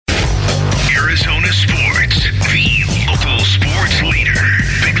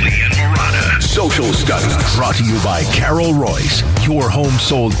Brought to you by Carol Royce. Your home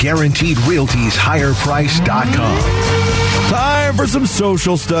sold guaranteed realty's higherprice.com. Time for some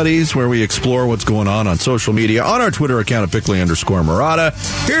social studies where we explore what's going on social media on our Twitter account at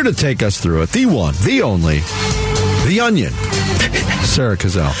Bickley_Marotta. Here to take us through it, the one, the only, the Onion, Sarah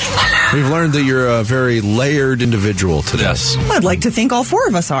Cazell. We've learned that you're a very layered individual today. Yes. I'd like to think all four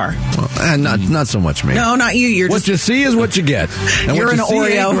of us are. Well, and not so much me. No, not you. You're what just, you see is what you get. And you're what an you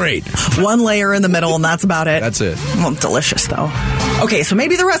see Oreo. ain't great. One layer in the middle, and that's about it. That's it. Well, delicious, though. Okay, so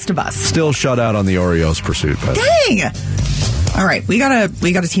maybe the rest of us. Still shut out on the Oreos pursuit, by the way. Dang! All right, we gotta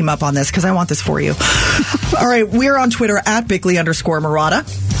team up on this because I want this for you. All right, we're on Twitter at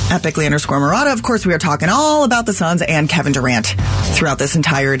Bickley_Marotta. At Bickley_Marotta. Of course, we are talking all about the Suns and Kevin Durant throughout this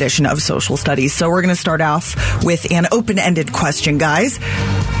entire edition of Social Studies. So we're going to start off with an open-ended question, guys.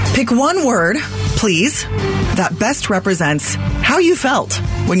 Pick one word, please, that best represents how you felt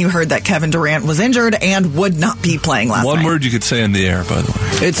when you heard that Kevin Durant was injured and would not be playing last night. One word you could say in the air, by the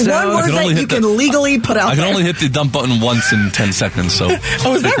way. It's one word that you can legally put out I there. can only hit the dump button once in 10 seconds, so...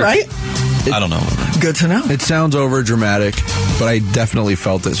 Oh, is that right? I don't know. Good to know. It sounds over dramatic, but I definitely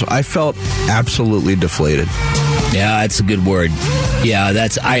felt this. I felt absolutely deflated. Yeah, that's a good word. Yeah,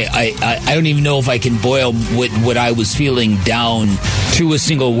 that's I don't even know if I can boil what I was feeling down to a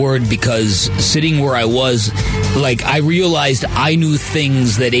single word, because sitting where I was, like, I realized I knew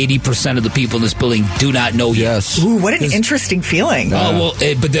things that 80% of the people in this building do not know yet. Yes. Ooh, what an interesting feeling. Oh, well,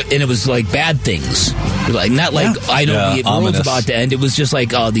 and it was like bad things. Like, not like, I know the world's about to end. It was just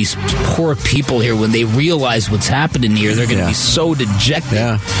like, oh, these poor people here, when they realize what's happening here, they're going to be so dejected.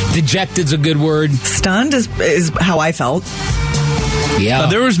 Yeah. Dejected's a good word. Stunned is how I felt. Yeah.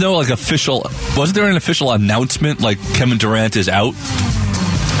 There was no, wasn't there an official announcement, like, Kevin Durant is out?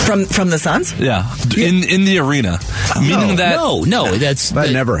 From the Suns? Yeah. In the arena. Meaning that... No, that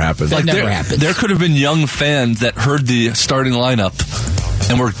never happened. That never happened. There could have been young fans that heard the starting lineup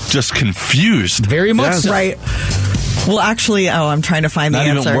and were just confused. Very much so. Right. Well, actually, I'm trying to find the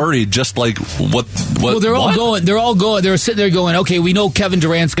answer. Not even worried, just like, what? Well, they're sitting there going, okay, we know Kevin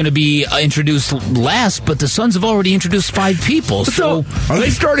Durant's going to be introduced last, but the Suns have already introduced 5 people. So are they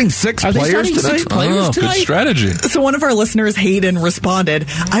starting 6 players tonight? Good strategy. So one of our listeners, Hayden, responded,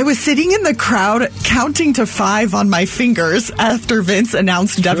 I was sitting in the crowd counting to 5 on my fingers after Vince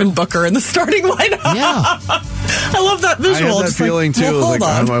announced Devin Booker in the starting lineup. Yeah. I love that visual. I had that feeling, too. Hold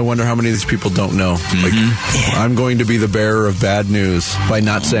on. I wonder how many of these people don't know. I'm going to be the bearer of bad news by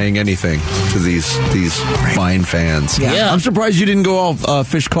not saying anything to these fine fans. Yeah. I'm surprised you didn't go all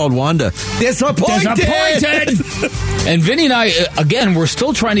fish called Wanda. Disappointed! And Vinny and I, again, we're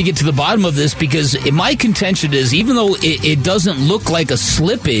still trying to get to the bottom of this, because my contention is, even though it doesn't look like a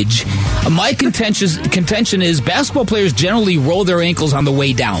slippage, my contention is basketball players generally roll their ankles on the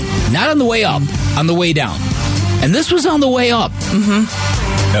way down. Not on the way up, on the way down. And this was on the way up. Mm-hmm.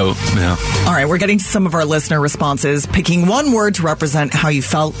 Oh, yeah. All right, we're getting to some of our listener responses. Picking one word to represent how you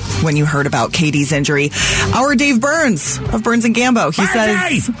felt when you heard about KD's injury. Our Dave Burns of Burns and Gambo. He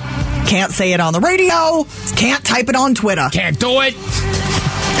says, can't say it on the radio, can't type it on Twitter. Can't do it.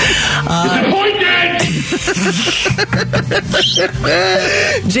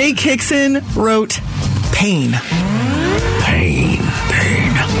 Jay Kickson wrote, pain.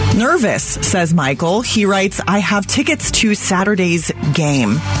 Nervous, says Michael. He writes, I have tickets to Saturday's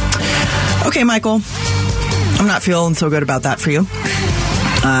game. Okay, Michael. I'm not feeling so good about that for you.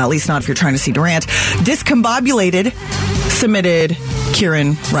 At least not if you're trying to see Durant. Discombobulated, submitted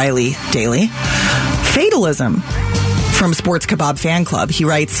Kieran Riley Daly. Fatalism from Sports Kebab Fan Club. He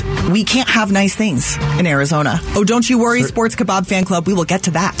writes, we can't have nice things in Arizona. Oh, don't you worry, Sports Kebab Fan Club. We will get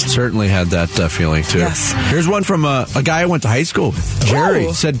to that. Certainly had that feeling, too. Yes. Here's one from a guy I went to high school with.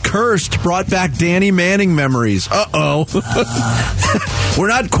 Jerry said, cursed, brought back Danny Manning memories. Uh-oh. We're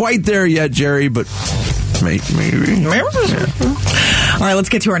not quite there yet, Jerry, but maybe. Yeah. All right, let's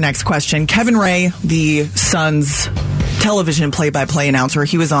get to our next question. Kevin Ray, the Suns television play-by-play announcer,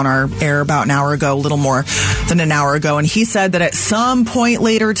 he was on our air about an hour ago, a little more than an hour ago, and he said that at some point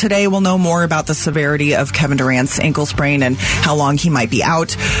later today we'll know more about the severity of Kevin Durant's ankle sprain and how long he might be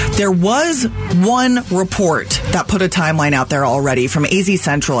out. There was one report that put a timeline out there already from AZ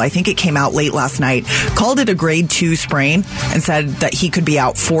Central. I think it came out late last night, called it a grade 2 sprain and said that he could be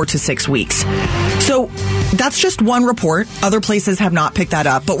out 4 to 6 weeks. So that's just one report. Other places have not picked that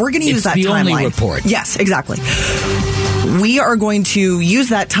up, but we're going to use that timeline. It's the only report. Yes, exactly. We are going to use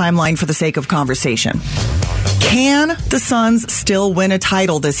that timeline for the sake of conversation. Can the Suns still win a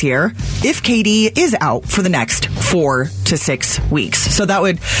title this year if KD is out for the next 4 to 6 weeks? So that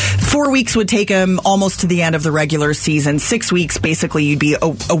would 4 weeks would take him almost to the end of the regular season. 6 weeks, basically, you'd be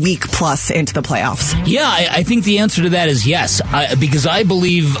a week plus into the playoffs. Yeah, I think the answer to that is yes, because I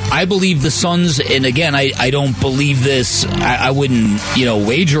believe the Suns, and again, I don't believe this. I wouldn't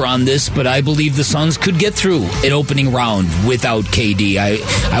wager on this, but I believe the Suns could get through an opening round without KD.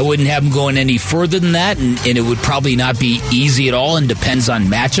 I wouldn't have them going any further than that, and it would probably not be easy at all, and depends on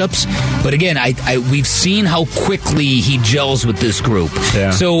matchups. But again, we've seen how quickly he gels with this group.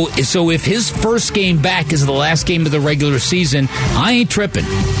 Yeah. So if his first game back is the last game of the regular season, I ain't tripping.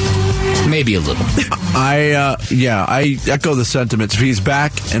 Maybe a little. I echo the sentiments. If he's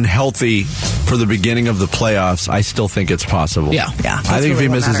back and healthy for the beginning of the playoffs, I still think it's possible. Yeah. I think if he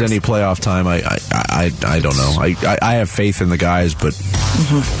misses any playoff time, I don't know. I have faith in the guys, but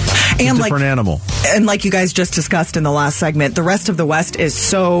it's a different animal. And like you guys just discussed in the last segment, the rest of the West is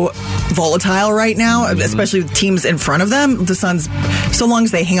so volatile right now, especially with teams in front of them. The Suns, so long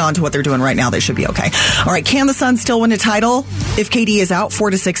as they hang on to what they're doing right now, they should be okay. All right, can the Suns still win a title if KD is out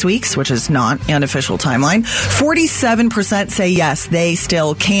 4 to 6 weeks, which is not an official timeline? 47% say yes, they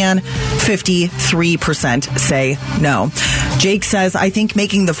still can. 53% say no. Jake says, I think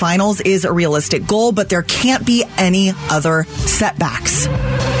making the finals is a realistic goal, but there can't be any other setbacks.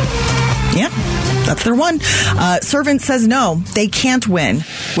 Yeah, that's their one. Servant says no, they can't win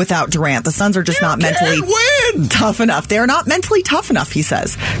without Durant. The Suns are just not mentally tough enough. They are not mentally tough enough, he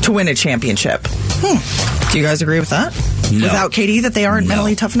says, to win a championship. Do you guys agree with that? No. Without KD, that they aren't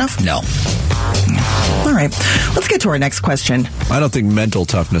mentally tough enough? No. All right, let's get to our next question. I don't think mental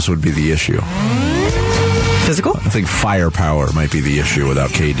toughness would be the issue. Physical? I think firepower might be the issue without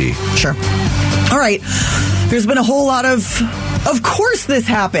KD. Sure. All right. There's been a whole lot of course this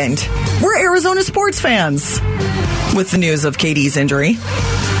happened. We're Arizona sports fans with the news of KD's injury.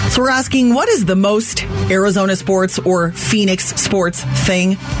 So we're asking, what is the most Arizona sports or Phoenix sports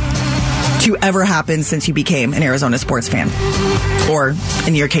thing to ever happen since you became an Arizona sports fan? Or,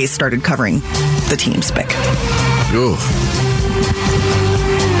 in your case, started covering the teams, Bick? Ooh.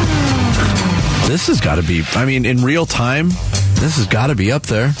 This has got to be, in real time, this has got to be up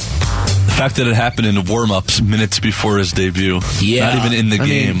there. The fact that it happened in warm-ups minutes before his debut. Yeah. Not even in the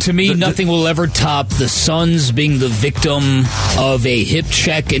game. To me, nothing will ever top the Suns being the victim of a hip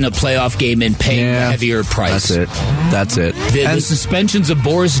check in a playoff game and paying a heavier price. That's it. The suspensions of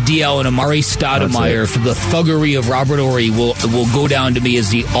Boris Diaw and Amari Stoudemire for the thuggery of Robert Horry will go down to me as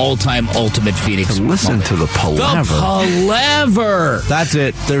the all-time ultimate Phoenix. Listen to the palaver. The palaver. That's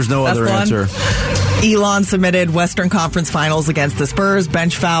it. There's no other answer. Elon submitted Western Conference Finals against the Spurs,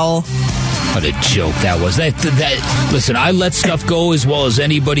 bench foul. What a joke that was. Listen, I let stuff go as well as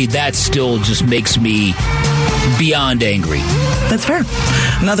anybody. That still just makes me beyond angry. That's fair.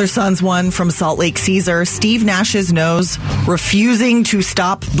 Another Suns one from Salt Lake Caesar. Steve Nash's nose refusing to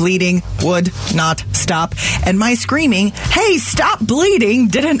stop bleeding would not stop. And my screaming, hey, stop bleeding,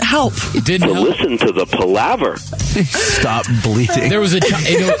 didn't help. It didn't help. Listen to the palaver. Stop bleeding. There was and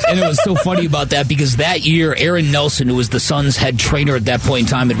it was so funny about that because that year, Aaron Nelson, who was the Suns' head trainer at that point in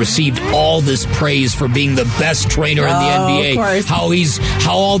time, had received all this praise for being the best trainer in the NBA. Of course.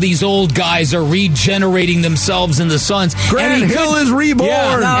 How all these old guys are regenerating themselves in the Suns. Grant Hill is reborn.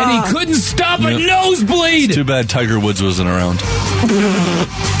 Yeah, and he couldn't stop a nosebleed. It's too bad Tiger Woods wasn't around.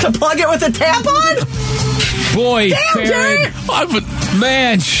 To plug it with a tampon? Boy, damn, Jared.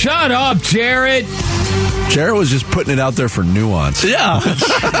 Man, shut up, Jared. Jared was just putting it out there for nuance. Yeah.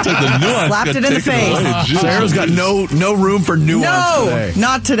 The nuance slapped it in the face. Sarah's got no room for nuance today. No,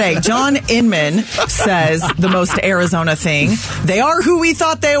 not today. John Inman says the most Arizona thing. They are who we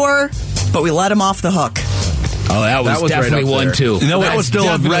thought they were, but we let them off the hook. Oh, that was definitely right one, too. You know, that was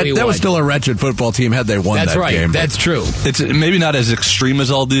still a wretched football team had they won that game. That's true. It's maybe not as extreme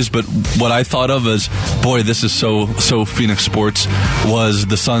as all these, but what I thought of as, boy, this is so Phoenix sports, was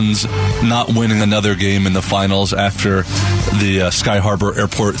the Suns not winning another game in the finals after the Sky Harbor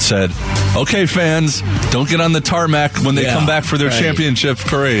Airport said, okay, fans, don't get on the tarmac when they come back for their championship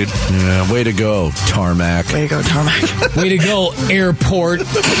parade. Yeah, way to go, tarmac. Way to go, tarmac. Way to go, airport.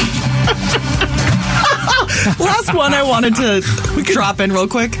 Last one I wanted to drop in real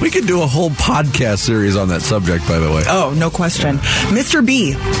quick. We could do a whole podcast series on that subject, by the way. Oh, no question. Mr.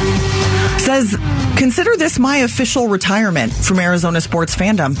 B says, consider this my official retirement from Arizona sports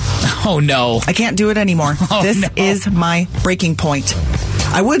fandom. Oh, no. I can't do it anymore. This is my breaking point.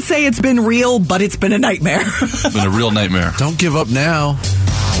 I would say it's been real, but it's been a nightmare. It's been a real nightmare. Don't give up now.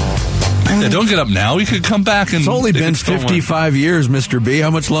 Yeah, don't get up now. You could come back and... It's only been 55 years, Mr. B.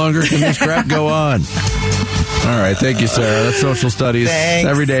 How much longer can this crap go on? All right. Thank you, Sarah. That's Social Studies. Thanks.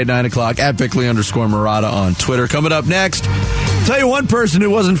 Every day at 9 o'clock at Bickley_Marotta on Twitter. Coming up next, Tell you one person who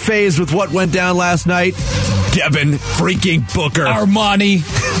wasn't fazed with what went down last night. Devin freaking Booker.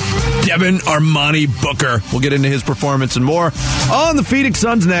 Devin Armani Booker. We'll get into his performance and more on the Phoenix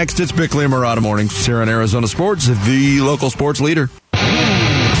Suns next. It's Bickley&Marotta Mornings here on Arizona Sports, the local sports leader.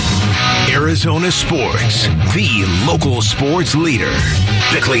 Arizona Sports, the local sports leader.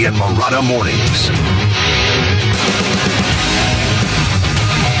 Bickley&Marotta Mornings.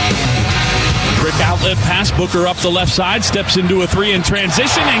 Quick outlet pass. Booker up the left side, steps into a three in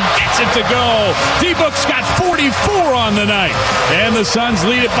transition and gets it to go. D-Book's got 44 on the night. And the Suns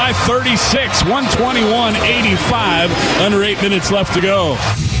lead it by 36, 121-85. Under 8 minutes left to go.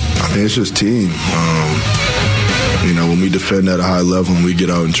 It's just team. When we defend at a high level and we get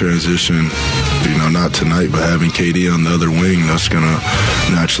out in transition, not tonight, but having KD on the other wing, that's going to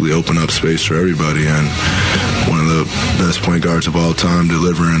naturally open up space for everybody. And one of the best point guards of all time,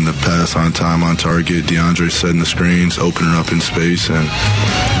 delivering the pass on time, on target. DeAndre setting the screens, opening up in space, and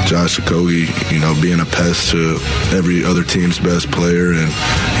Josh Okogie, being a pest to every other team's best player and,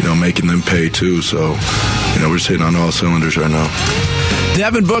 making them pay too. So, we're just hitting on all cylinders right now.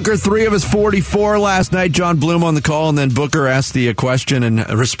 Devin Booker, 3 of his 44 last night. John Bloom on the call, and then Booker asked the question, and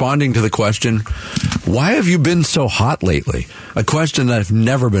responding to the question, why have you been so hot lately? A question that I've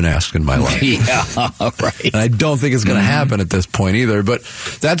never been asked in my life. Yeah, right. And I don't think it's going to happen at this point either. But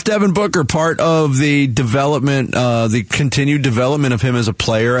that's Devin Booker, part of the development, the continued development of him as a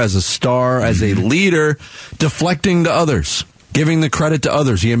player, as a star, as a leader, deflecting to others. Giving the credit to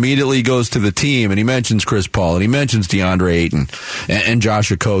others. He immediately goes to the team, and he mentions Chris Paul, and he mentions DeAndre Ayton and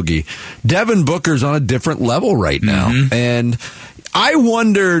Josh Okogie. Devin Booker's on a different level right now. And I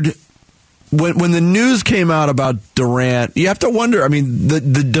wondered, when the news came out about Durant, you have to wonder,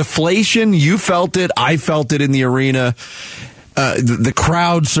 the deflation, you felt it, I felt it in the arena. The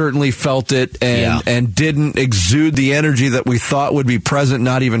crowd certainly felt it and didn't exude the energy that we thought would be present,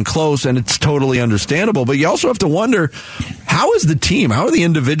 not even close, and it's totally understandable. But you also have to wonder, how is the team? How are the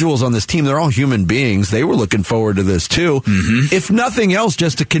individuals on this team? They're all human beings. They were looking forward to this too. If nothing else,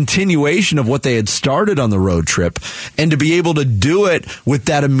 just a continuation of what they had started on the road trip, and to be able to do it with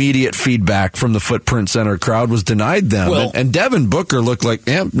that immediate feedback from the Footprint Center crowd was denied them. Well, and Devin Booker looked like,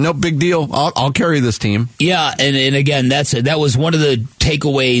 no big deal. I'll carry this team. Yeah, and again, that was one of the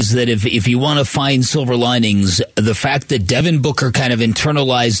takeaways, that if you want to find silver linings, the fact that Devin Booker kind of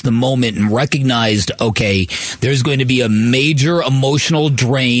internalized the moment and recognized, okay, there's going to be a major emotional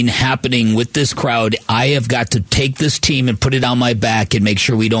drain happening with this crowd. I have got to take this team and put it on my back and make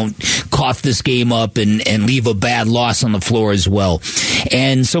sure we don't cough this game up and leave a bad loss on the floor as well.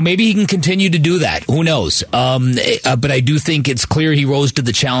 And so maybe he can continue to do that. Who knows? But I do think it's clear he rose to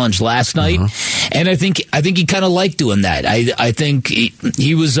the challenge last night, and I think he kind of liked doing that. I think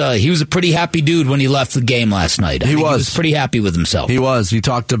he was a pretty happy dude when he left the game last night. He was pretty happy with himself. He was. He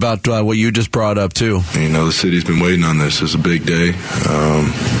talked about what you just brought up too. The city's been waiting on this. It's a big day.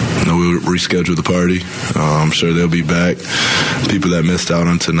 We'll reschedule the party. I'm sure they'll be back. People that missed out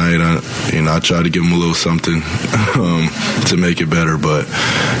on tonight, I try to give them a little something to make it better. But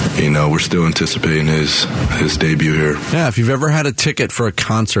we're still anticipating his debut here. Yeah, if you've ever had a ticket for a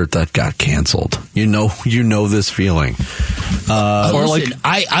concert that got canceled, you know this feeling.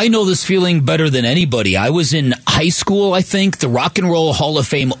 I know this feeling better than anybody. I was in high school, I think. The Rock and Roll Hall of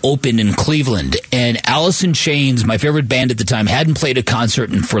Fame opened in Cleveland, and Alice in Chains, my favorite band at the time, hadn't played a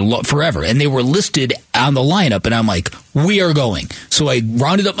concert in forever, and they were listed on the lineup, and I'm like, we are going. So I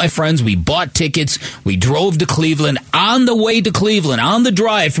rounded up my friends, we bought tickets, we drove to Cleveland. On the way to Cleveland, on the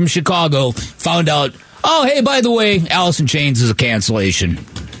drive from Chicago, found out, oh, hey, by the way, Alice in Chains is a cancellation.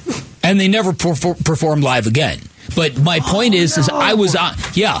 And they never performed live again. But my point is I was on.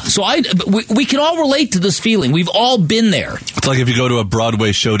 Yeah, so we can all relate to this feeling. We've all been there. It's like if you go to a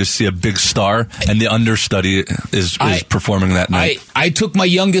Broadway show to see a big star and the understudy is performing that night. I took my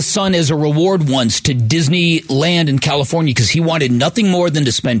youngest son as a reward once to Disneyland in California because he wanted nothing more than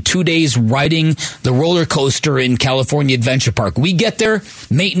to spend 2 days riding the roller coaster in California Adventure Park. We get there,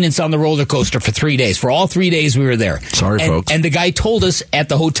 maintenance on the roller coaster for 3 days. For all 3 days we were there. Sorry, folks. And the guy told us at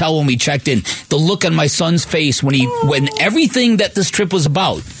the hotel when we checked in, the look on my son's face when everything that this trip was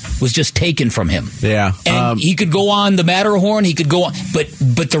about was just taken from him. Yeah. And he could go on the Matterhorn, he could go on,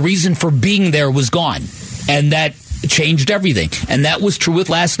 but the reason for being there was gone. And that changed everything. And that was true with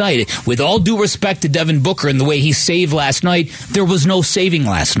last night. With all due respect to Devin Booker and the way he saved last night, there was no saving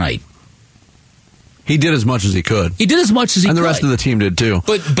last night. He did as much as he could. He did as much as he could. And the rest of the team did, too.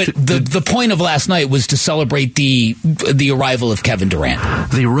 But the point of last night was to celebrate the arrival of Kevin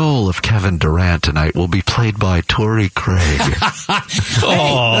Durant. The role of Kevin Durant tonight will be played by Torrey Craig. Dude,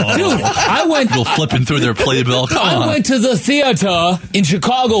 I went... Go flipping through their playbill. I went to the theater in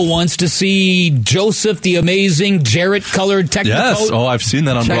Chicago once to see Joseph the Amazing Jarrett-colored Technicoat. Yes. Oh, I've seen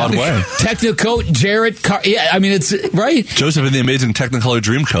that on Broadway. Technicoat, Jarrett... Yeah, I mean, it's... Right? Joseph in the Amazing Technicolor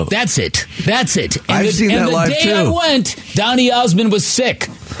Dreamcoat. That's it. And I've seen that live, too. And the day I went, Donny Osmond was sick.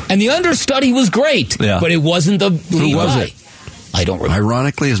 And the understudy was great. Yeah. But it wasn't the lead was guy. it? I don't remember.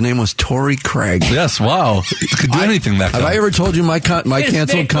 Ironically, his name was Torrey Craig. Yes, wow. He could do anything that guy. Have I ever told you my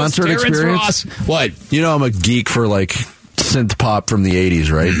canceled concert experience? Ross. What? You know I'm a geek for, like, synth pop from the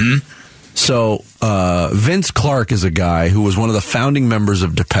 80s, right? Mm-hmm. So, Vince Clarke is a guy who was one of the founding members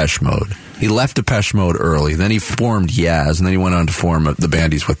of Depeche Mode. He left Depeche Mode early. Then he formed Yaz, and then he went on to form the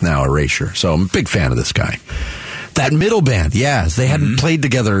band he's with now, Erasure. So I'm a big fan of this guy. That middle band, Yaz, they hadn't played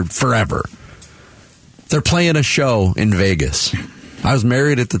together forever. They're playing a show in Vegas. I was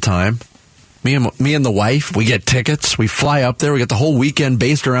married at the time. Me and the wife, we get tickets. We fly up there. We get the whole weekend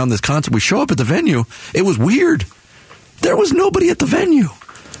based around this concert. We show up at the venue. It was weird. There was nobody at the venue.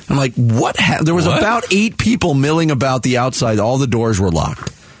 I'm like, what? There was about 8 people milling about the outside. All the doors were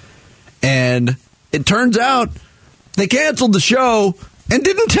locked. And it turns out they canceled the show and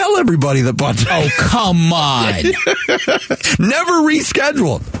didn't tell everybody that bought tickets. Oh, come on. Never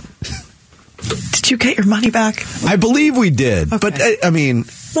rescheduled. Did you get your money back? I believe we did. Okay. But, I mean...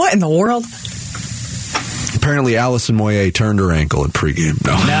 What in the world? Apparently, Allison Moyet turned her ankle in pregame.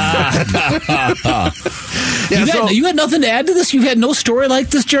 No. You had nothing to add to this? You had no story like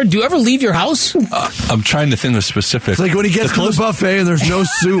this, Jared? Do you ever leave your house? I'm trying to think of specifics. It's like when he gets to the buffet and there's no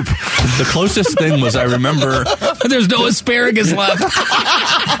soup. The closest thing was I remember... There's no asparagus left.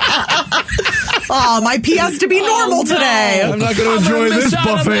 Oh, my pee has to be normal today. I'm not going to enjoy this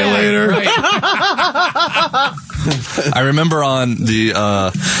buffet later. Right. I remember on the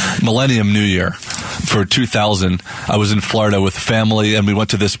Millennium New Year for 2000, I was in Florida with family, and we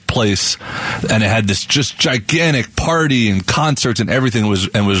went to this place, and it had this just gigantic party and concerts and everything was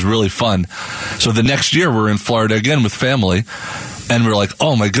really fun. So the next year, we're in Florida again with family, and we're like,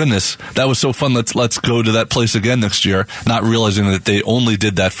 oh my goodness, that was so fun. Let's go to that place again next year, not realizing that they only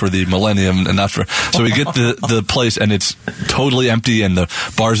did that for the Millennium and not for... So we get the place, and it's totally empty, and the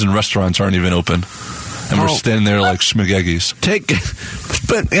bars and restaurants aren't even open. And we're standing there like schmageggies.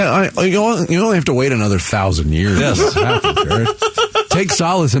 But you only have to wait another 1,000 years. Yes. Take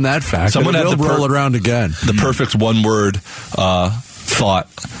solace in that fact. Someone had to roll it around again. The perfect one-word thought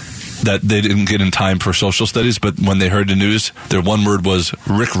that they didn't get in time for social studies, but when they heard the news, their one word was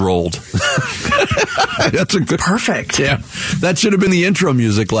rickrolled. That's a good... Perfect. Yeah. That should have been the intro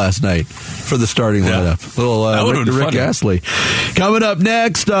music last night for the starting lineup. Little Rick Astley. Coming up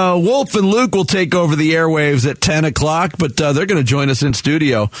next, Wolf and Luke will take over the airwaves at 10 o'clock, but they're going to join us in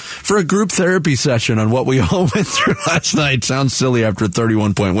studio for a group therapy session on what we all went through last night. Sounds silly after a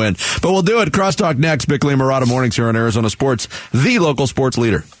 31-point win, but we'll do it. Crosstalk next. Bickley&Marotta mornings here on Arizona Sports, the local sports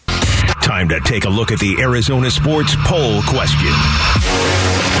leader. Time to take a look at the Arizona Sports Poll Question.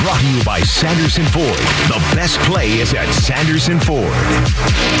 Brought to you by Sanderson Ford. The best play is at Sanderson Ford.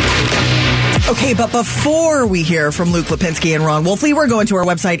 Okay, but before we hear from Luke Lipinski and Ron Wolfley, we're going to our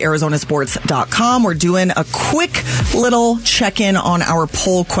website, arizonasports.com. We're doing a quick little check-in on our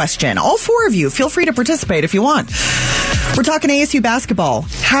poll question. All 4 of you, feel free to participate if you want. We're talking ASU basketball.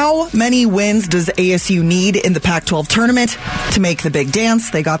 How many wins does ASU need in the Pac-12 tournament to make the big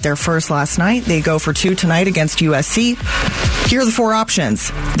dance? They got their first last night. They go for 2 tonight against USC. Here are the 4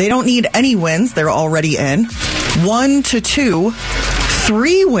 options. They don't need any wins. They're already in. 1 to 2.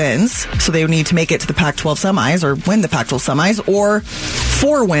 3 wins, so they would need to make it to the Pac-12 semis or win the Pac-12 semis, or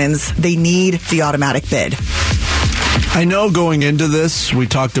 4 wins, they need the automatic bid. I know going into this, we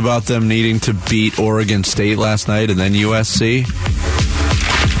talked about them needing to beat Oregon State last night and then USC.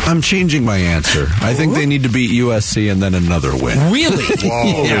 I'm changing my answer. I think they need to beat USC and then another win. Really?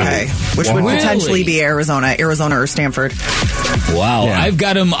 Whoa. Okay. Which would potentially be Arizona or Stanford. Wow. Yeah. I've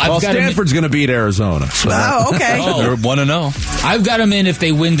got them. Stanford's going to beat Arizona. So. Oh, okay. They're 1-0. I've got them in if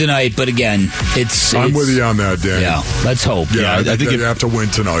they win tonight, but again, I'm with you on that, Dan. Yeah, let's hope. Yeah, I think you have to win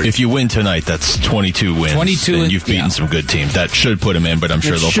tonight. If you win tonight, that's 22 wins. 22, and you've beaten some good teams. That should put them in, but I'm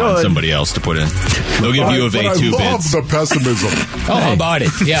sure they'll find somebody else to put in. They'll give you a V2 bids. I love the pessimism. How about it?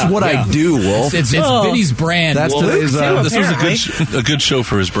 what I do, Wolf. It's Vinny's brand. That's Wolf. today's. This was a good show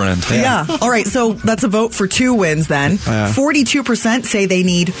for his brand. Yeah. All right. So that's a vote for 2 wins then. 42% say they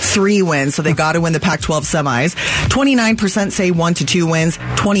need 3 wins. So they got to win the Pac-12 semis. 29% say 1 to 2 wins.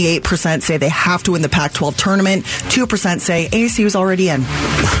 28% say they have to win the Pac-12 tournament. 2% say ASU is already in.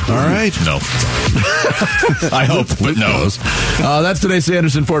 All right. No. I hope, but no. That's today's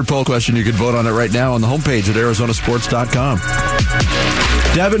Sanderson Ford poll question. You can vote on it right now on the homepage at ArizonaSports.com.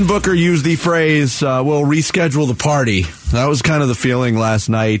 Devin Booker used the phrase, we'll reschedule the party. That was kind of the feeling last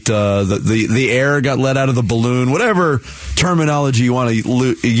night. The air got let out of the balloon. Whatever terminology you want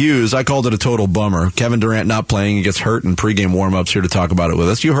to use, I called it a total bummer. Kevin Durant not playing. He gets hurt in pregame warm-ups. Here to talk about it with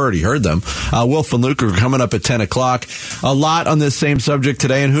us. He heard them. Wolf and Luke are coming up at 10 o'clock. A lot on this same subject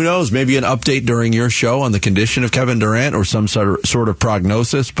today, and who knows, maybe an update during your show on the condition of Kevin Durant or some sort of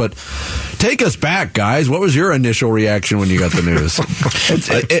prognosis. But take us back, guys. What was your initial reaction when you got the news?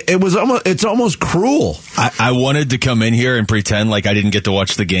 It's almost cruel. I wanted to come in here and pretend like I didn't get to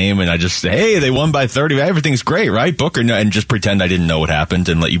watch the game, and I just, hey, they won by 30. Everything's great, right, Booker? And just pretend I didn't know what happened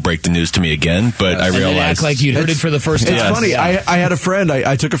and let you break the news to me again. But I realized, act like you'd heard it for the first time. It's funny. I had a friend.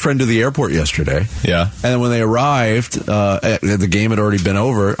 I took a friend to the airport yesterday. Yeah. And when they arrived, the game had already been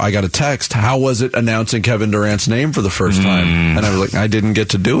over. I got a text. How was it announcing Kevin Durant's name for the first time? And I was like, I didn't get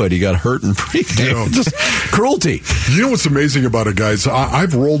to do it. He got hurt in pregame. Just cruelty. You know what's amazing about it, guys?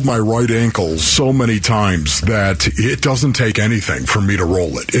 I've rolled my right ankle so many times that it doesn't take anything for me to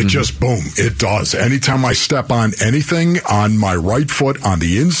roll it. It just, boom, it does. Anytime I step on anything on my right foot, on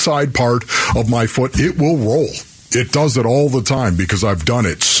the inside part of my foot, it will roll. It does it all the time because I've done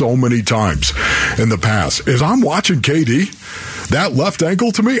it so many times in the past. As I'm watching KD, that left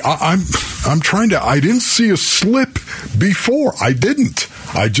ankle to me, I'm trying to, I didn't see a slip before. I didn't.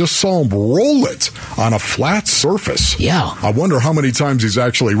 I just saw him roll it on a flat surface. Yeah. I wonder how many times he's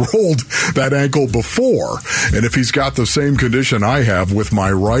actually rolled that ankle before. And if he's got the same condition I have with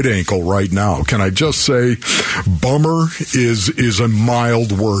my right ankle right now, can I just say bummer is a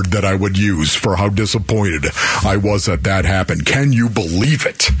mild word that I would use for how disappointed I was that happened. Can you believe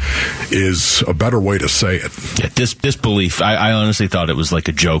it is a better way to say it. Yeah, disbelief. I honestly thought it was like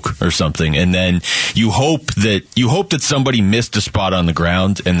a joke or something. And then you hope that somebody missed a spot on the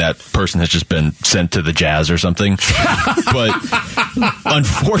ground and that person has just been sent to the Jazz or something. But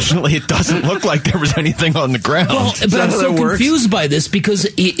unfortunately, it doesn't look like there was anything on the ground. Well, but I'm so confused by this because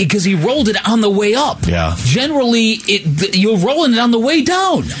he rolled it on the way up. Yeah. Generally, you're rolling it on the way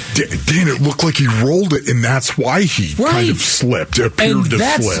down. Dan, it looked like he rolled it, and that's why he kind of slipped. It appeared to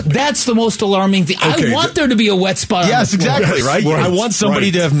slip. That's the most alarming thing. Okay, I want there to be a wet spot. Yes, exactly. Right? I want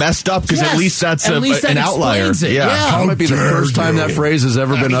somebody to have messed up because at least that's an outlier. Yeah. That might be the first time that phrase has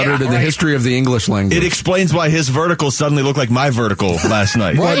ever been uttered in the history of the English language. It explains why his vertical suddenly looked like my vertical last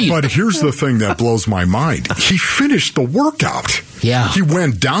night. But here's the thing that blows my mind. He finished the workout. Yeah. He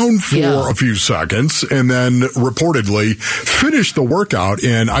went down for a few seconds and then reportedly finished the workout.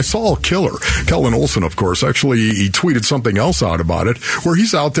 And I saw a killer, Kellen Olson, of course. Actually, he tweeted something else out about it where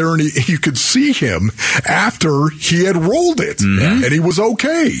he's out there and you could see him after he had rolled it. And he was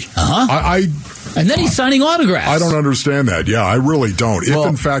okay. And then he's signing autographs. I don't understand that. Yeah, I really don't. If,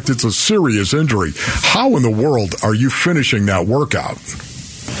 in fact, it's a serious injury, how in the world are you finishing that workout?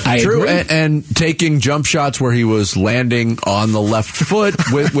 True, and taking jump shots where he was landing on the left foot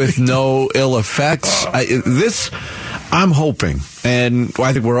with no ill effects. I'm hoping, and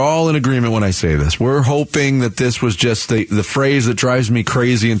I think we're all in agreement when I say this, we're hoping that this was just the phrase that drives me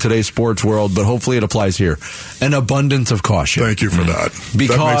crazy in today's sports world, but hopefully it applies here. An abundance of caution. Thank you for that.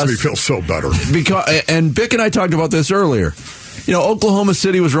 That makes me feel so better. And Bick and I talked about this earlier. You know, Oklahoma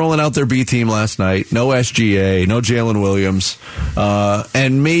City was rolling out their B team last night. No SGA, no Jalen Williams.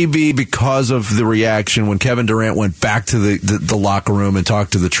 And maybe because of the reaction when Kevin Durant went back to the locker room and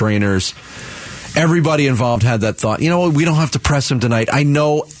talked to the trainers, everybody involved had that thought, you know what, we don't have to press him tonight. I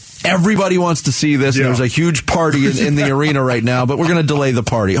know everybody wants to see this. Yeah. There's a huge party in the arena right now, but we're going to delay the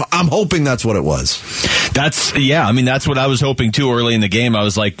party. I'm hoping that's what it was. That's what I was hoping too early in the game. I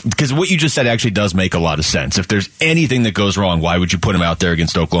was like, because what you just said actually does make a lot of sense. If there's anything that goes wrong, why would you put him out there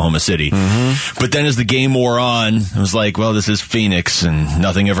against Oklahoma City? But then as the game wore on, it was like, well, this is Phoenix and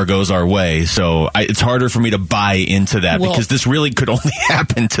nothing ever goes our way. So it's harder for me to buy into that because this really could only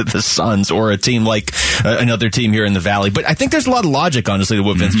happen to the Suns or a team like another team here in the Valley. But I think there's a lot of logic, honestly, to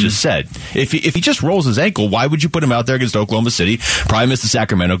what Vince just said. If he just rolls his ankle, why would you put him out there against Oklahoma City? Probably missed the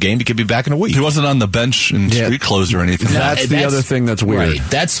Sacramento game. He could be back in a week. He wasn't on the bench coach in street clothes or anything. That's the other thing that's weird. Right.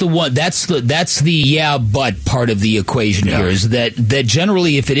 That's the one. That's the but part of the equation here is that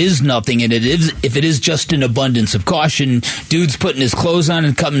generally if it is nothing and if it is just an abundance of caution, dude's putting his clothes on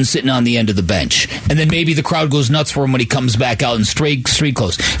and coming sitting on the end of the bench, and then maybe the crowd goes nuts for him when he comes back out in street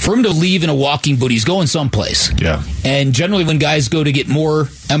clothes. For him to leave in a walking boot, he's going someplace. Yeah. And generally when guys go to get more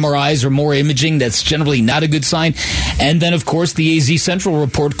MRIs or more imaging, that's generally not a good sign. And then, of course, the AZ Central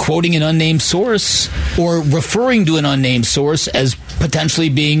report quoting an unnamed source or referring to an unnamed source as potentially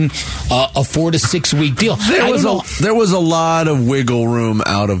being a 4 to 6 week deal. There was a lot of wiggle room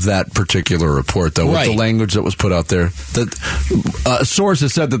out of that particular report, though, with the language that was put out there. That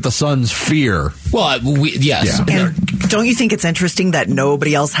sources said that the Suns fear. Well, yes. Yeah. And don't you think it's interesting that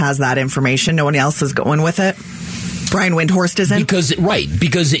nobody else has that information? No one else is going with it? Brian Windhorst isn't?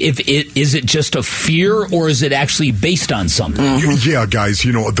 Because is it just a fear or is it actually based on something? Yeah, guys,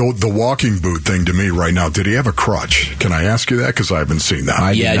 the walking boot thing to me right now, did he have a crutch? Can I ask you that? Because I haven't seen that.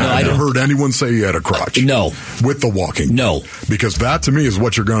 I haven't heard anyone say he had a crutch. No. With the walking boot. No. Because that to me is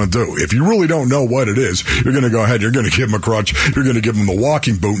what you're going to do. If you really don't know what it is, you're going to go ahead, you're going to give him a crutch, you're going to give him the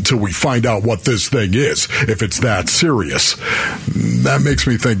walking boot until we find out what this thing is, if it's that serious. That makes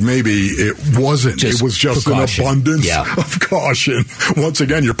me think maybe it wasn't. It was just an abundance of caution. Once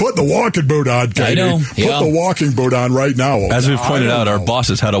again, you're putting the walking boot on, Katie. I know. Put the walking boot on right now. As we've pointed out, our boss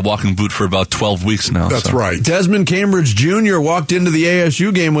has had a walking boot for about 12 weeks now. That's right. Desmond Cambridge Jr. walked into the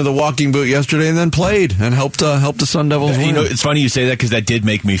ASU game with a walking boot yesterday and then played and helped the Sun Devils win. It's funny you say that because that did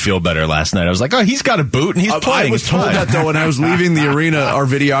make me feel better last night. I was like, oh, he's got a boot and he's playing. I was told that, though, when I was leaving the arena. Our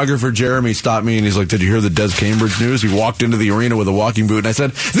videographer, Jeremy, stopped me and he's like, did you hear the Des Cambridge news? He walked into the arena with a walking boot and I said,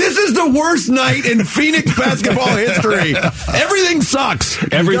 this is the worst night in Phoenix basketball history. Everything sucks.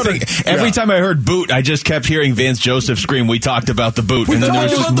 Every time I heard boot, I just kept hearing Vance Joseph scream, we talked about the boot. And then there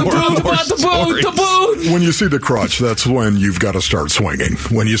was just more the boot. When you see the crotch, that's when you've got to start swinging.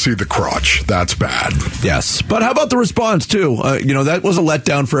 When you see the crotch, that's bad. Yes. But how about the response, too? That was a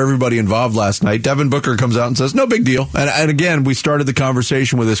letdown for everybody involved last night. Devin Booker comes out and says, no big deal. And again, we started the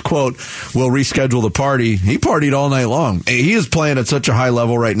conversation with this quote, we'll reschedule the party. He partied all night long. He is playing at such a high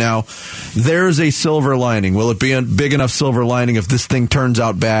level right now. There's a silver lining. Will it be a big enough silver lining if this thing turns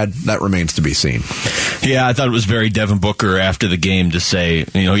out bad? That remains to be seen. Yeah, I thought it was very Devin Booker after the game to say,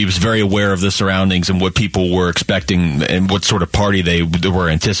 he was very aware of the surroundings and what people were expecting and what sort of party they were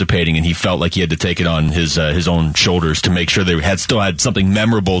anticipating, and he felt like he had to take it on his own shoulders to make sure they still had something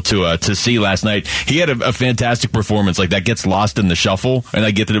memorable to see last night. He had a fantastic performance. Like, that gets lost in the shuffle, and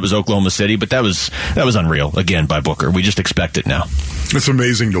I get that it was Oklahoma City, but that was unreal, again, by Booker. We just expect it now. It's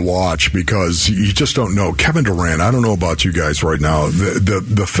amazing to watch because you just don't know. Kevin Durant, I don't know about you guys right now.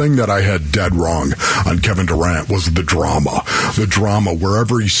 The thing that I had dead wrong on Kevin Durant was the drama. The drama,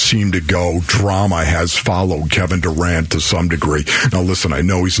 wherever he seemed to go, drama has followed Kevin Durant to some degree. Now, listen, I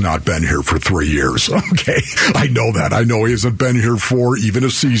know he's not been here for 3 years, okay? I know that. I know he hasn't been here for even a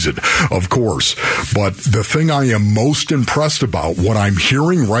season, of course. But the thing I am most impressed about, what I'm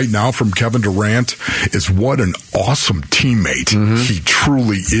hearing right now from Kevin Durant, is what an awesome teammate he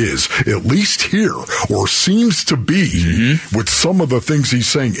truly is, at least here, or seems to be, with some of the things he's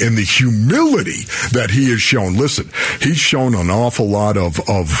saying and the humility that he has shown. Listen, he's shown an awful lot of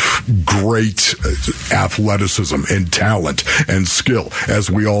great athleticism and talent and skill,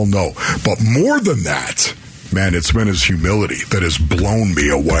 as we all know. But more than that, man, it's been his humility that has blown me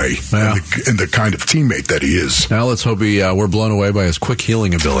away, and the kind of teammate that he is. Now let's hope we're blown away by his quick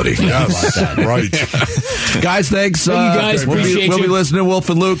healing ability. Yes, right. Guys, thanks. Thank you guys. Appreciate we'll you. be listening to Wolf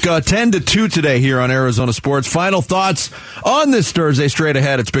and Luke 10 to 2 today here on Arizona Sports. Final thoughts on this Thursday straight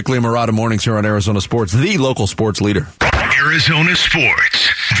ahead. It's Bickley&Marotta mornings here on Arizona Sports, the local sports leader. Arizona Sports,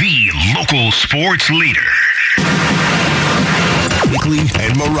 the local sports leader.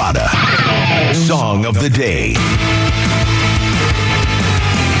 Bickley&Marotta, song of the day.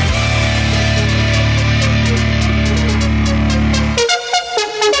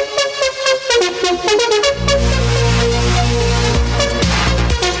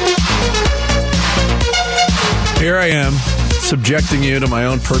 Here I am, subjecting you to my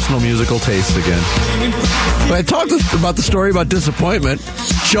own personal musical taste again. But I talked about the story about disappointment,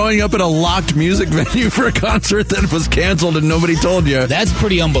 showing up at a locked music venue for a concert that was canceled and nobody told you. That's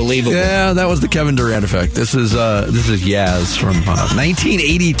pretty unbelievable. Yeah, that was the Kevin Durant effect. This is Yaz from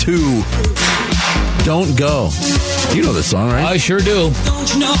 1982. Don't Go. You know this song, right? I sure do.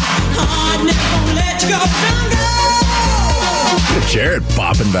 Don't you know I'd never let you go. Don't go. Jared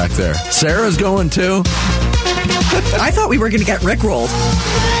bopping back there. Sarah's going too. I thought we were going to get rickrolled.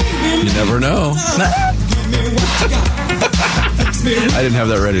 You never know. I didn't have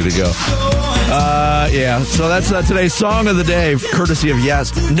that ready to go. Yeah, so that's today's song of the day, courtesy of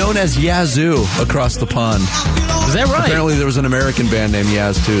Yaz, known as Yazoo across the pond. Is that right? Apparently there was an American band named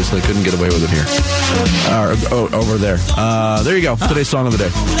Yaz, too, so they couldn't get away with it here. Over there. There you go, today's song of the day.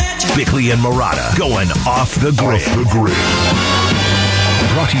 Bickley&Marotta, going off the grid.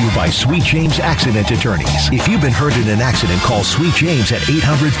 Brought to you by Sweet James Accident Attorneys. If you've been hurt in an accident, call Sweet James at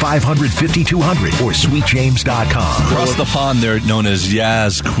 800-500-5200 or sweetjames.com. Across the pond, they're known as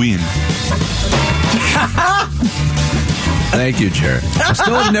Yaz Queen. Thank you, Jared. I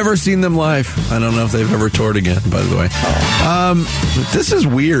still have never seen them live. I don't know if they've ever toured again, by the way. This is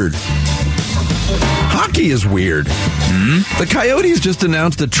weird. Hockey is weird. The Coyotes just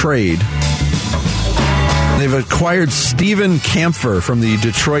announced a trade. They've acquired Steven Kampfer from the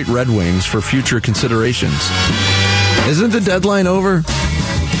Detroit Red Wings for future considerations. Isn't the deadline over?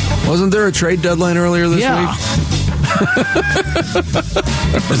 Wasn't there a trade deadline earlier this week?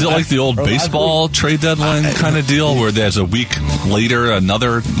 Is it like the old baseball trade deadline kind of deal where there's a week later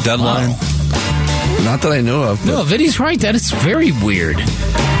another deadline? Wow. Not that I know of. No, Vinny's right. That is very weird.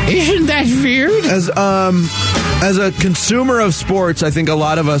 Isn't that weird? As a consumer of sports, I think a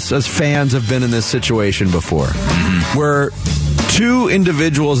lot of us as fans have been in this situation before, where two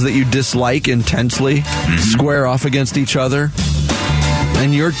individuals that you dislike intensely square off against each other,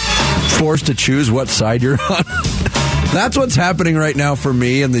 and you're forced to choose what side you're on. That's what's happening right now for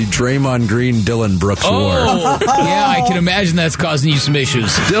me in the Draymond Green-Dylan Brooks war. Yeah, I can imagine that's causing you some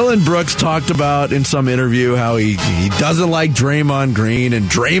issues. Dylan Brooks talked about in some interview how he doesn't like Draymond Green, and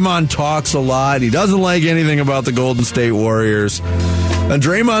Draymond talks a lot. He doesn't like anything about the Golden State Warriors. And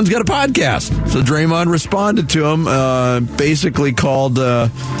Draymond's got a podcast. So Draymond responded to him, basically called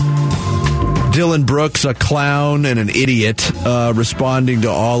Dylan Brooks a clown and an idiot, responding to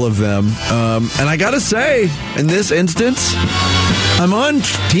all of them. And I got to say, in this instance, I'm on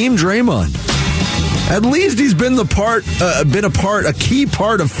Team Draymond. At least he's been a key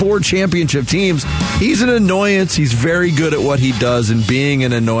part of 4 championship teams. He's an annoyance. He's very good at what he does in being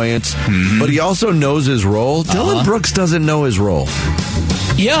an annoyance, but he also knows his role. Dylan Brooks doesn't know his role.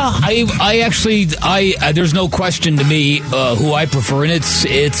 Yeah, I actually, there's no question to me who I prefer, and it's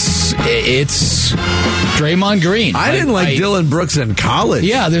Draymond Green. I didn't like Dylan Brooks in college.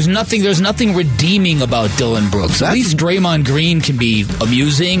 Yeah, there's nothing redeeming about Dylan Brooks. At least Draymond Green can be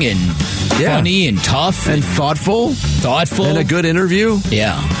amusing and funny and tough and thoughtful, and a good interview.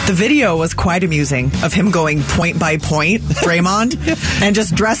 Yeah, the video was quite amusing of him going point by point, Draymond, and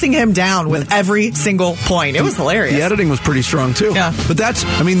just dressing him down with every single point. It was hilarious. The editing was pretty strong too. Yeah, but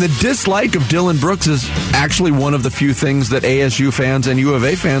the dislike of Dylan Brooks is actually one of the few things that ASU fans and U of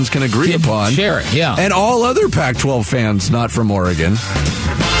A fans can agree upon. Share it, yeah. And all other Pac-12 fans not from Oregon.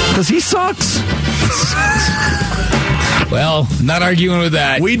 Because he sucks. Well, not arguing with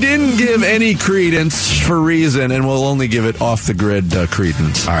that. We didn't give any credence for reason, and we'll only give it off-the-grid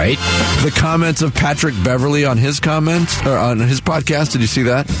credence. All right. The comments of Patrick Beverley on his comments, or on his podcast, did you see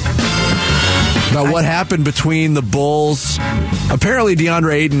that? About what happened between the Bulls. Apparently,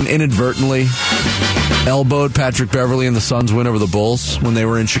 DeAndre Ayton inadvertently elbowed Patrick Beverley in the Suns' win over the Bulls when they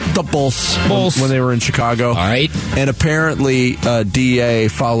were in when they were in Chicago. All right. And apparently, DA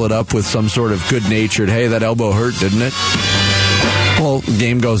followed up with some sort of good-natured, "Hey, that elbow hurt, didn't it?" Well,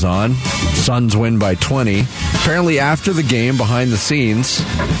 game goes on. Suns win by 20. Apparently, after the game, behind the scenes,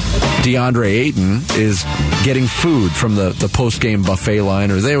 DeAndre Ayton is getting food from the post-game buffet line,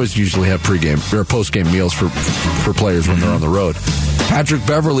 or they always usually have pregame or post-game meals for players when they're on the road. Patrick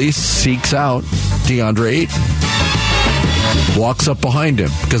Beverley seeks out DeAndre Ayton, walks up behind him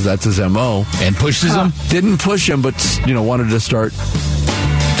because that's his MO, and pushes him. Didn't push him, but wanted to start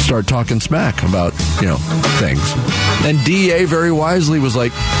talking smack about things. And DA very wisely was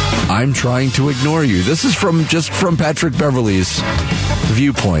like, "I'm trying to ignore you." This is from Patrick Beverley's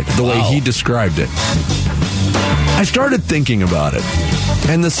viewpoint, the way he described it. I started thinking about it,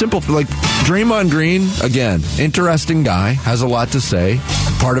 and the simple, Draymond Green, again, interesting guy, has a lot to say,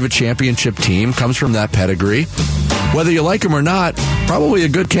 part of a championship team, comes from that pedigree. Whether you like him or not, probably a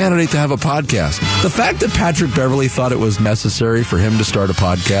good candidate to have a podcast. The fact that Patrick Beverley thought it was necessary for him to start a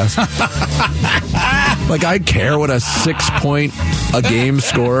podcast, I care what a 6-point-a-game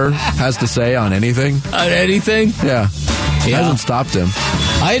scorer has to say on anything. On anything? Yeah. It hasn't stopped him.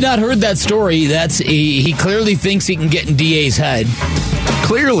 I had not heard that story. He clearly thinks he can get in DA's head.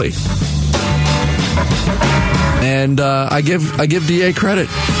 Clearly. And I give DA credit.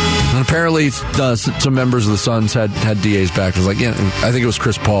 And apparently, some members of the Suns had DA's back. It was I think it was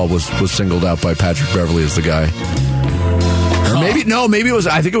Chris Paul was singled out by Patrick Beverley as the guy. Or maybe it was.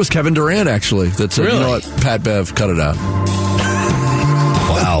 I think it was Kevin Durant actually that said, "You know what, Pat Bev, cut it out."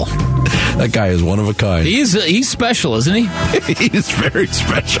 Wow. That guy is one of a kind. He's special, isn't he? He's very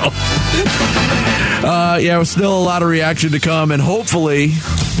special. Still a lot of reaction to come, and hopefully,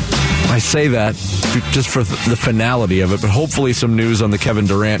 I say that just for the finality of it, but hopefully some news on the Kevin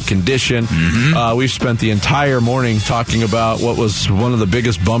Durant condition. We've spent the entire morning talking about what was one of the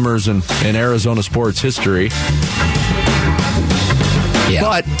biggest bummers in Arizona sports history. Yeah.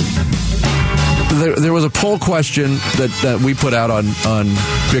 But there was a poll question that we put out on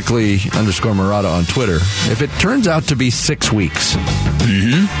Bickley_Marotta on Twitter. If it turns out to be 6 weeks,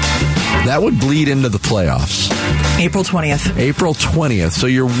 that would bleed into the playoffs. April 20th. April 20th. So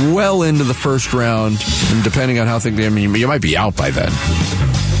you're well into the first round, and depending on how you might be out by then.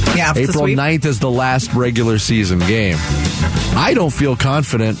 Yeah, April 9th is the last regular season game. I don't feel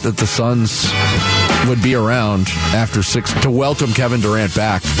confident that the Suns would be around after 6 to welcome Kevin Durant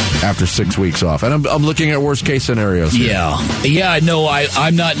back after 6 weeks off. And I'm looking at worst case scenarios here. No,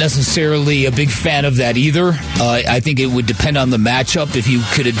 I'm not necessarily a big fan of that either. I think it would depend on the matchup if you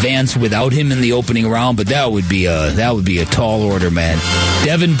could advance without him in the opening round, but that would be a tall order, man.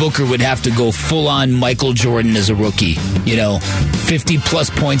 Devin Booker would have to go full on Michael Jordan as a rookie. 50 plus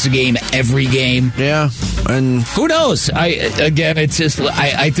points a game every game. Yeah, and who knows? I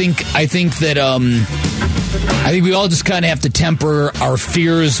think we all just kind of have to temper our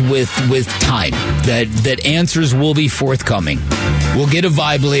fears with time. That answers will be forthcoming. We'll get a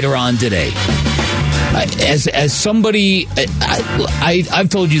vibe later on today. As somebody, I've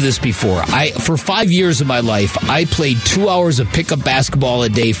told you this before. For 5 years of my life, I played 2 hours of pickup basketball a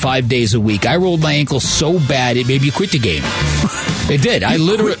day, 5 days a week. I rolled my ankle so bad it made me quit the game. It did. I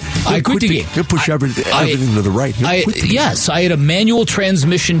quit the game. You push everything to the right. Yes, I had a manual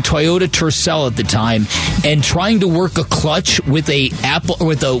transmission Toyota Tercel at the time, and trying to work a clutch with a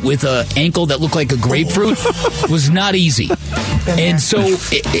ankle that looked like a grapefruit was not easy. And so,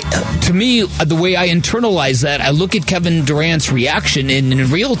 to me, the way I internalize that, I look at Kevin Durant's reaction, and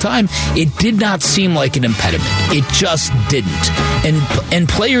in real time, it did not seem like an impediment. It just didn't. And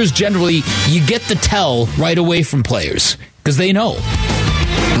players generally, you get the tell right away from players because they know.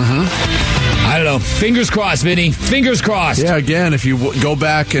 I don't know. Fingers crossed, Vinny. Fingers crossed. Yeah, again, if you go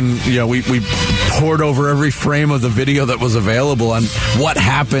back and, we poured over every frame of the video that was available on what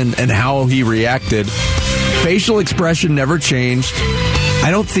happened and how he reacted. Facial expression never changed. I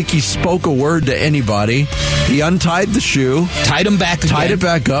don't think he spoke a word to anybody. He untied the shoe. Tied it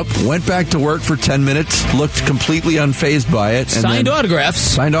back up. Went back to work for 10 minutes. Looked completely unfazed by it. Signed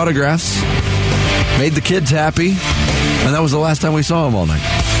autographs. Made the kids happy. And that was the last time we saw him all night.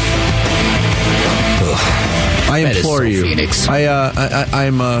 I implore you. Phoenix.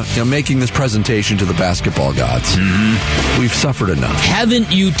 I'm making this presentation to the basketball gods. We've suffered enough.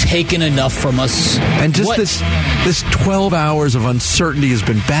 Haven't you taken enough from us? And just this 12 hours of uncertainty has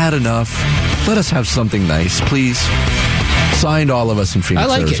been bad enough. Let us have something nice, please. Signed, all of us in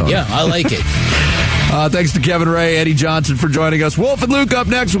Phoenix, Arizona. It. Yeah, I like it. Thanks to Kevin Ray, Eddie Johnson for joining us. Wolf and Luke up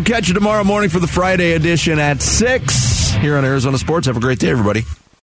next. We'll catch you tomorrow morning for the Friday edition at 6 here on Arizona Sports. Have a great day, everybody.